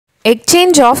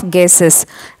Exchange of gases.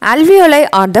 Alveoli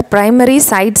are the primary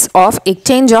sites of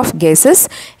exchange of gases.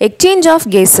 Exchange of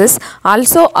gases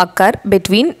also occur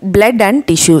between blood and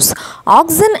tissues.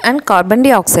 Oxygen and carbon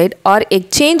dioxide are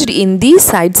exchanged in these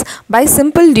sites by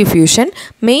simple diffusion,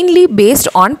 mainly based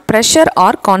on pressure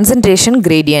or concentration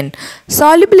gradient.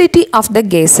 Solubility of the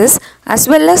gases as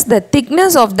well as the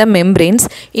thickness of the membranes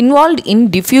involved in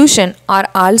diffusion are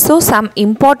also some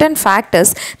important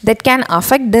factors that can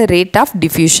affect the rate of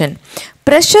diffusion.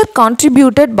 Pressure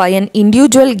contributed by an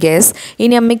individual gas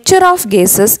in a mixture of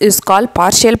gases is called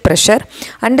partial pressure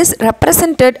and is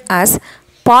represented as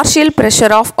partial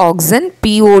pressure of oxygen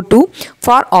PO2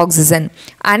 for oxygen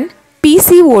and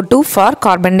PCO2 for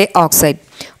carbon dioxide.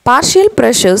 Partial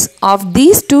pressures of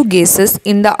these two gases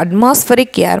in the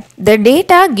atmospheric air. The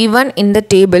data given in the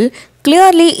table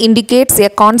clearly indicates a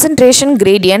concentration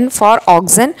gradient for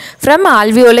oxygen from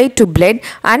alveoli to blood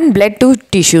and blood to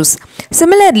tissues.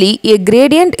 Similarly, a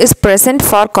gradient is present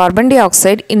for carbon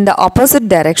dioxide in the opposite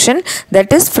direction,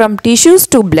 that is from tissues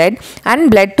to blood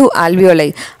and blood to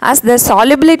alveoli. As the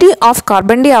solubility of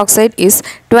carbon dioxide is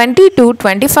 20 to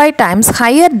 25 times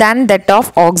higher than that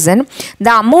of oxygen,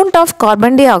 the amount of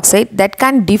carbon dioxide that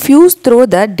can diffuse through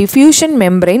the diffusion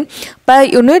membrane per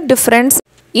unit difference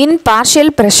in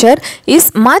partial pressure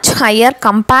is much higher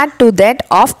compared to that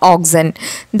of oxygen.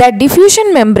 The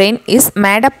diffusion membrane is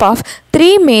made up of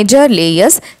three major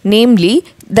layers, namely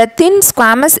the thin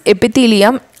squamous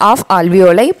epithelium of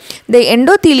alveoli, the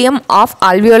endothelium of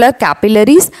alveolar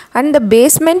capillaries and the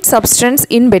basement substance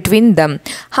in between them.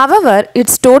 However,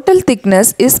 its total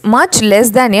thickness is much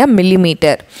less than a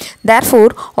millimeter.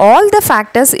 Therefore, all the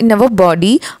factors in our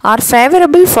body are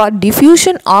favorable for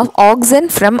diffusion of oxygen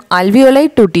from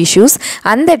alveoli to tissues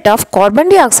and that of carbon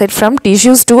dioxide from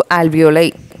tissues to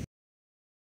alveoli.